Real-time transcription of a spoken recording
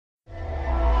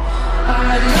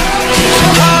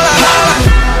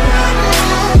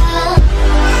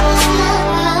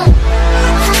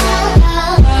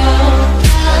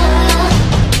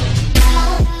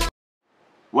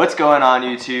What's going on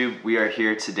YouTube? We are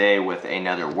here today with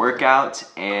another workout,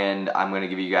 and I'm going to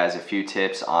give you guys a few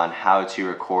tips on how to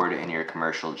record in your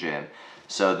commercial gym.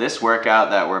 So this workout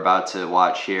that we're about to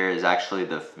watch here is actually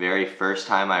the very first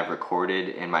time I've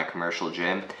recorded in my commercial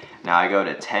gym. Now I go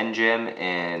to 10 Gym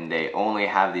and they only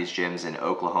have these gyms in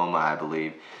Oklahoma, I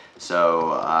believe.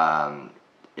 So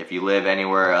if you live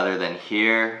anywhere other than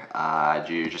here,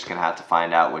 you're just going to have to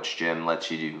find out which gym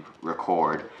lets you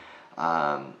record.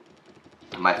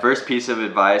 My first piece of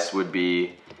advice would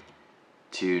be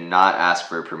to not ask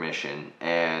for permission,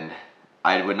 and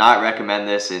I would not recommend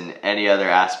this in any other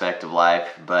aspect of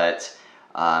life, but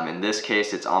in this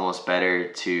case it's almost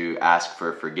better to ask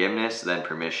for forgiveness than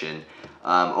permission,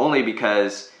 only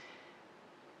because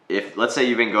if, let's say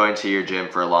you've been going to your gym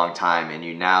for a long time and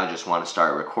you now just want to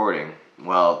start recording,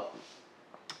 well,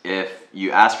 if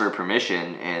you ask for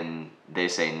permission and they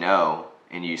say no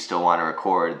and you still want to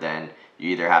record, then you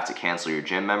either have to cancel your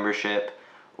gym membership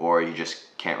or you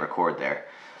just can't record there.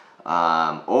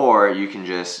 Or you can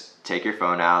just take your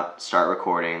phone out, start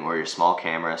recording, or your small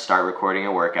camera, start recording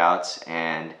your workouts,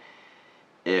 and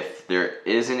if there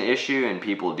is an issue and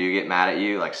people do get mad at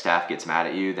you, like staff gets mad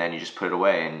at you, then you just put it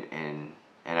away and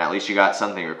at least you got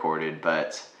something recorded.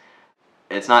 But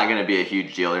it's not going to be a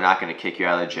huge deal. They're not going to kick you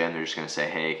out of the gym. They're just going to say,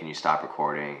 hey, can you stop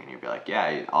recording? And you'll be like,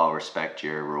 yeah, I'll respect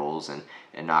your rules and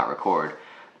not record.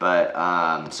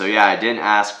 But, so yeah, I didn't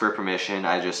ask for permission.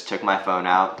 I just took my phone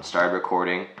out, started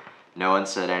recording. No one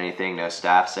said anything, no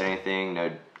staff said anything,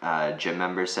 no gym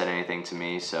members said anything to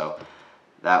me, so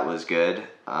that was good.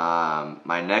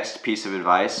 My next piece of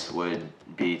advice would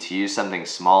be to use something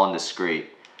small and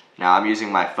discreet. Now, I'm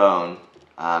using my phone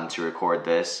to record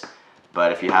this,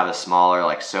 but if you have a smaller,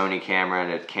 like Sony camera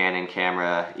and a Canon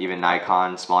camera, even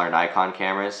Nikon, smaller Nikon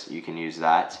cameras, you can use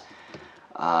that.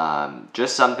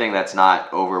 Just something that's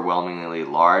not overwhelmingly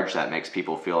large that makes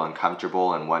people feel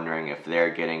uncomfortable and wondering if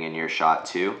they're getting in your shot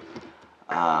too.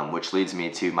 Which leads me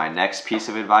to my next piece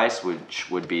of advice, which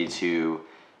would be to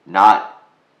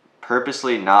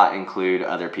purposely not include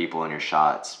other people in your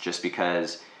shots, just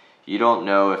because you don't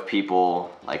know if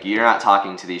people, like, you're not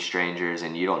talking to these strangers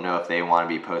and you don't know if they want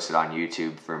to be posted on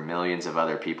YouTube for millions of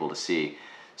other people to see.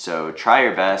 So try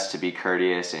your best to be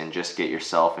courteous and just get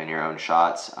yourself in your own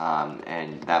shots,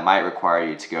 and that might require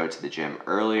you to go to the gym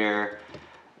earlier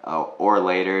or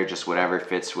later, just whatever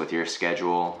fits with your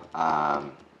schedule.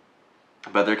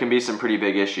 But there can be some pretty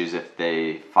big issues if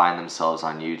they find themselves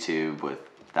on YouTube with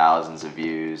thousands of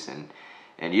views,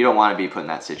 and you don't want to be put in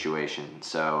that situation.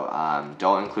 So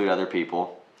don't include other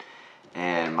people.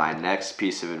 And my next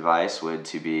piece of advice would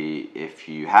to be, if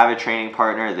you have a training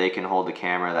partner, they can hold the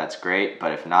camera, that's great.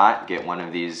 But if not, get one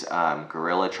of these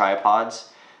Gorilla tripods.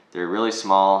 They're really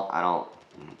small.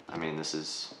 I mean, this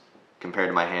is, compared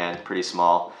to my hand, pretty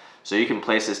small. So you can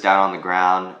place this down on the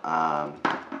ground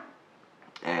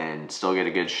and still get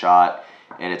a good shot.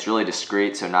 And it's really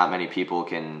discreet, so not many people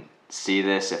can see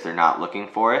this if they're not looking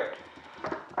for it.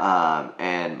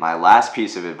 And my last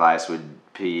piece of advice would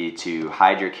be to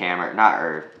hide your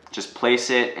camera, just place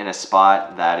it in a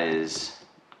spot that is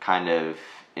kind of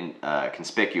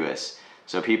conspicuous,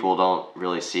 so people don't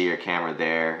really see your camera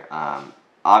there.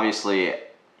 Obviously,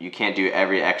 you can't do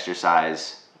every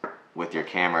exercise with your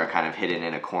camera kind of hidden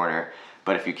in a corner,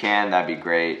 but if you can, that'd be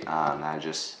great. That would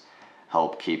just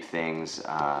help keep things,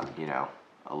 you know,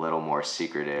 a little more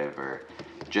secretive, or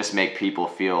just make people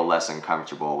feel less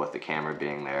uncomfortable with the camera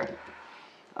being there.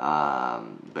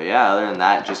 But yeah, other than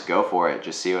that, just go for it.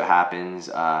 Just see what happens.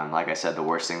 Like I said, the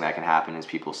worst thing that can happen is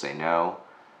people say no.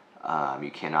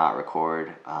 You cannot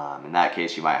record. In that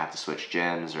case, you might have to switch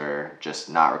gyms or just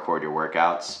not record your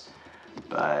workouts.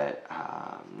 But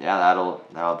yeah,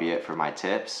 that'll be it for my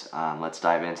tips. Let's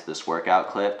dive into this workout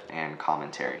clip and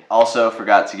commentary. Also,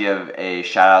 forgot to give a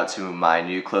shout out to my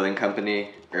new clothing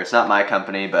company. Or it's not my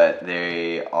company, but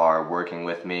they are working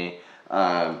with me.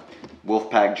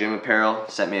 Wolfpack Gym Apparel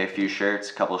sent me a few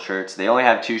shirts, a couple shirts. They only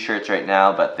have 2 shirts right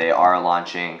now, but they are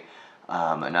launching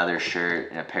another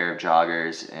shirt and a pair of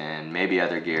joggers and maybe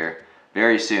other gear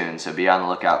very soon, so be on the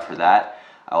lookout for that.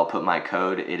 I will put my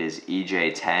code, it is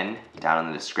EJ10, down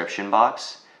in the description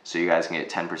box, so you guys can get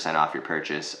 10% off your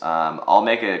purchase. I'll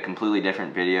make a completely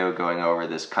different video going over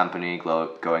this company,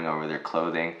 going over their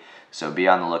clothing, so be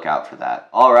on the lookout for that.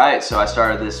 Alright, so I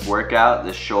started this workout,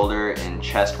 this shoulder and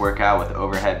chest workout with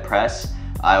overhead press.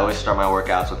 I always start my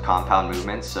workouts with compound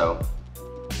movements, so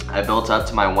I built up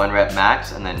to my 1 rep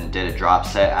max and then did a drop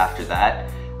set after that.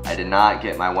 I did not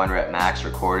get my 1 rep max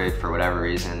recorded for whatever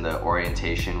reason. The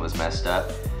orientation was messed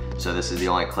up, so this is the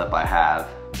only clip I have.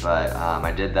 But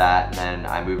I did that, and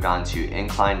then I moved on to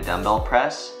incline dumbbell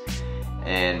press.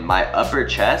 And my upper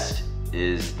chest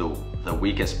is the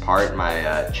weakest part in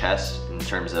my chest in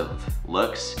terms of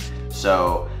looks.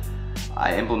 So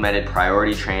I implemented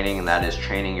priority training, and that is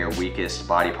training your weakest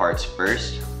body parts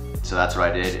first. So that's what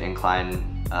I did.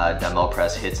 Incline dumbbell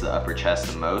press hits the upper chest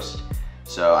the most.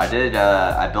 So I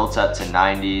built up to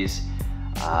 90s.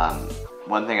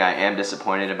 One thing I am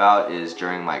disappointed about is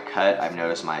during my cut, I've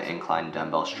noticed my incline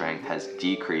dumbbell strength has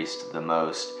decreased the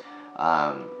most.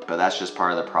 But that's just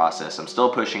part of the process. I'm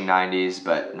still pushing 90s,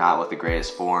 but not with the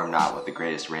greatest form, not with the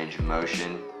greatest range of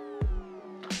motion.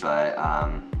 But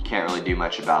can't really do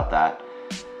much about that.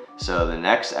 So the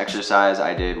next exercise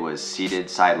I did was seated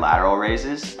side lateral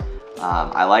raises.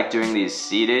 I like doing these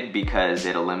seated because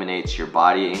it eliminates your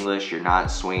body English. You're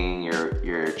not swinging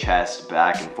your chest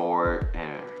back and forth.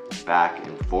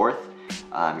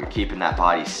 You're keeping that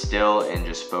body still and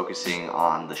just focusing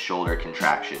on the shoulder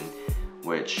contraction,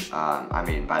 which I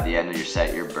mean, by the end of your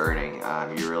set, you're burning.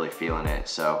 You're really feeling it.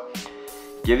 So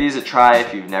give these a try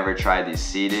if you've never tried these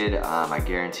seated. I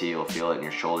guarantee you'll feel it in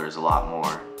your shoulders a lot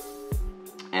more.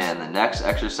 And the next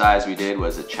exercise we did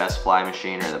was a chest fly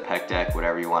machine, or the pec deck,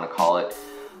 whatever you want to call it.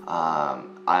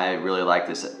 I really like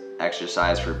this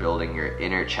exercise for building your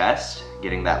inner chest,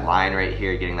 getting that line right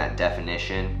here, getting that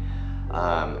definition.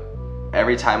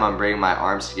 Every time I'm bringing my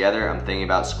arms together, I'm thinking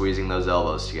about squeezing those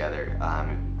elbows together.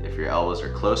 If your elbows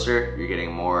are closer, you're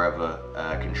getting more of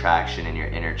a contraction in your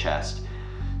inner chest.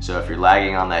 So if you're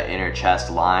lagging on that inner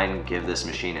chest line, give this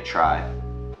machine a try.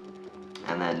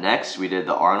 And then next we did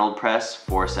the Arnold press,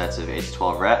 4 sets of 8 to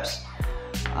 12 reps.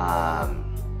 I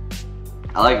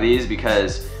like these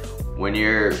because when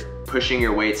you're pushing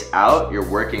your weights out, you're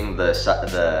working the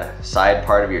side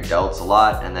part of your delts a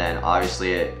lot, and then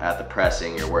obviously at the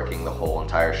pressing, you're working the whole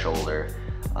entire shoulder.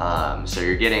 So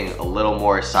you're getting a little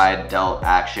more side delt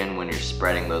action when you're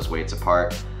spreading those weights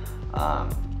apart.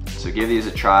 So give these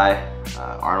a try.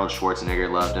 Arnold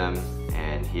Schwarzenegger loved them,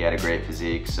 and he had a great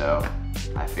physique, so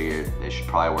I figured they should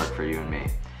probably work for you and me.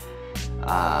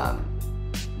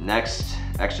 Next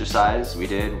exercise we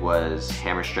did was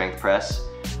hammer strength press.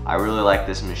 I really like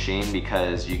this machine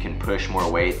because you can push more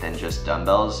weight than just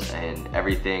dumbbells, and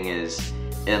everything is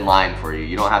in line for you.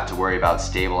 You don't have to worry about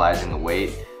stabilizing the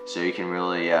weight, so you can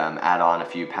really add on a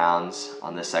few pounds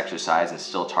on this exercise and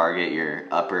still target your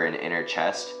upper and inner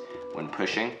chest when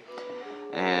pushing.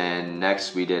 And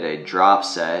next we did a drop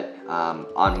set.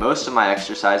 On most of my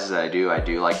exercises that I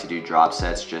do like to do drop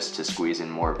sets just to squeeze in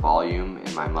more volume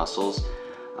in my muscles,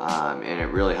 and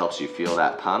it really helps you feel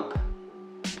that pump.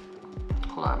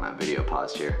 Hold on, my video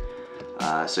paused here.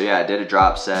 So yeah, I did a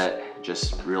drop set,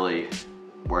 just really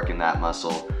working that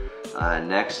muscle.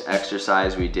 Next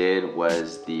exercise we did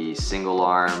was the single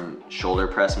arm shoulder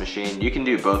press machine. You can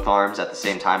do both arms at the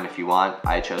same time if you want.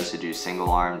 I chose to do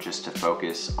single arm just to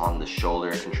focus on the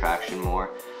shoulder contraction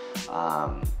more.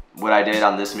 What I did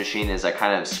on this machine is I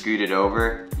kind of scooted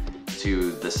over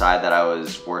to the side that I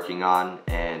was working on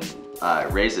and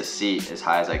raised the seat as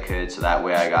high as I could, so that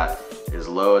way I got as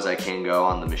low as I can go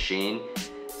on the machine,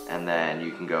 and then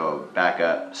you can go back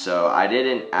up. So I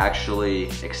didn't actually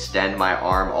extend my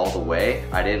arm all the way.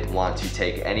 I didn't want to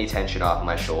take any tension off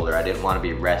my shoulder. I didn't want to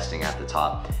be resting at the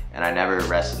top, and I never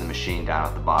rested the machine down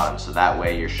at the bottom, so that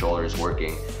way your shoulder is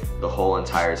working the whole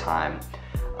entire time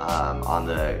on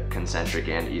the concentric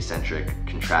and eccentric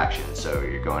contraction. So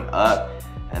you're going up,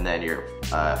 and then you're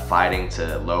fighting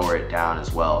to lower it down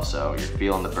as well, so you're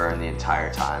feeling the burn the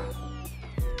entire time.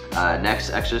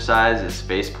 Next exercise is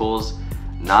face pulls.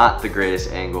 Not the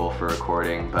greatest angle for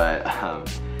recording, but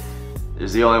it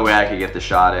was the only way I could get the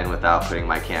shot in without putting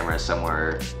my camera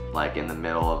somewhere like in the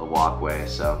middle of the walkway.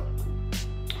 So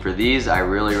for these, I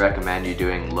really recommend you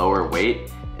doing lower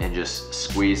weight and just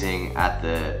squeezing at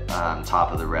the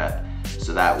top of the rep.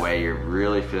 So that way you're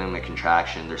really feeling the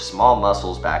contraction. There's small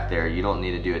muscles back there. You don't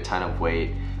need to do a ton of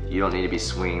weight. You don't need to be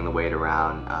swinging the weight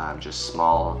around. Just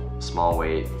small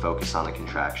weight, focus on the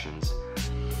contractions.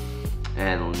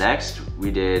 And next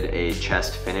we did a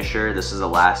chest finisher. This is the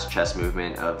last chest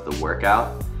movement of the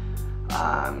workout.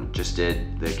 Just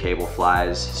did the cable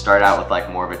flies. Started out with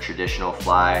like more of a traditional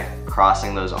fly,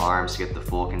 crossing those arms to get the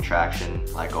full contraction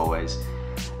like always.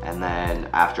 And then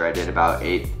after I did about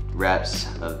 8 reps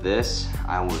of this,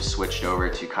 I was switched over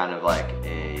to kind of like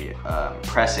a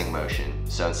pressing motion.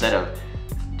 So instead of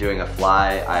doing a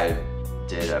fly, I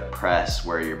did a press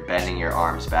where you're bending your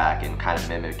arms back and kind of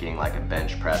mimicking like a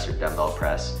bench press or dumbbell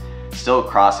press. Still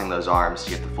crossing those arms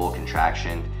to get the full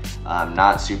contraction.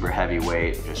 Not super heavy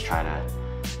weight, just trying to,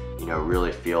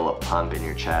 really feel a pump in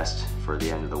your chest for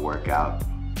the end of the workout.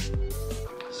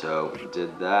 So we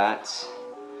did that.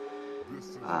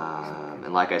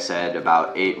 And like I said,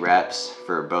 about 8 reps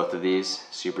for both of these,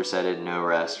 supersetted, no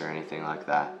rest or anything like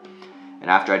that. And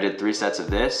after I did 3 sets of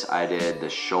this, I did the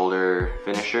shoulder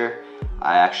finisher.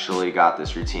 I actually got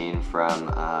this routine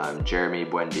from Jeremy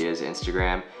Buendia's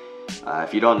Instagram.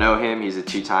 If you don't know him, he's a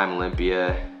 2-time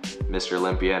Mr.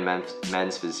 Olympia in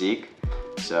men's physique.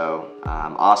 So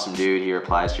awesome dude, he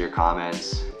replies to your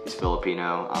comments. He's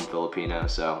Filipino, I'm Filipino,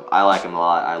 so I like him a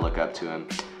lot, I look up to him.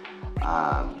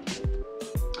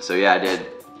 So yeah, I did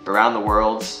around the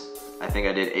worlds. I think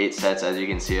I did 8 sets, as you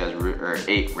can see, or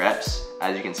 8 reps.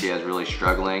 As you can see, I was really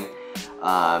struggling.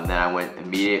 Then I went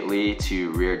immediately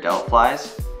to rear delt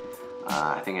flies.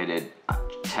 I think I did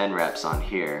 10 reps on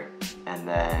here. And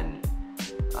then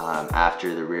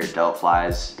after the rear delt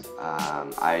flies,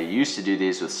 I used to do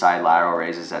these with side lateral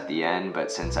raises at the end,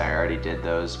 but since I already did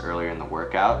those earlier in the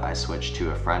workout, I switched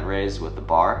to a front raise with the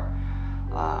bar.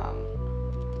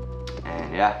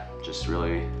 And yeah, just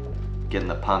really getting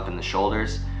the pump in the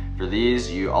shoulders. For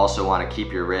these, you also want to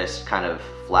keep your wrist kind of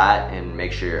flat and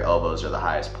make sure your elbows are the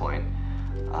highest point.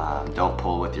 Don't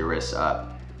pull with your wrists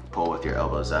up, pull with your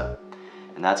elbows up.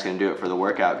 And that's going to do it for the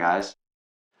workout, guys.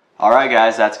 Alright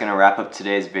guys, that's going to wrap up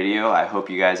today's video. I hope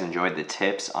you guys enjoyed the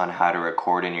tips on how to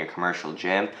record in your commercial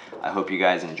gym. I hope you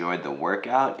guys enjoyed the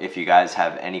workout. If you guys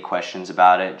have any questions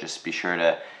about it, just be sure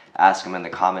to ask them in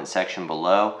the comment section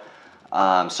below.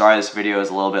 Sorry this video is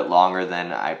a little bit longer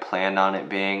than I planned on it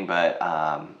being, but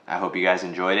I hope you guys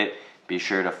enjoyed it. Be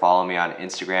sure to follow me on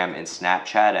Instagram and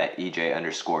Snapchat at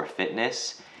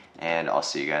EJ_fitness, and I'll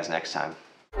see you guys next time.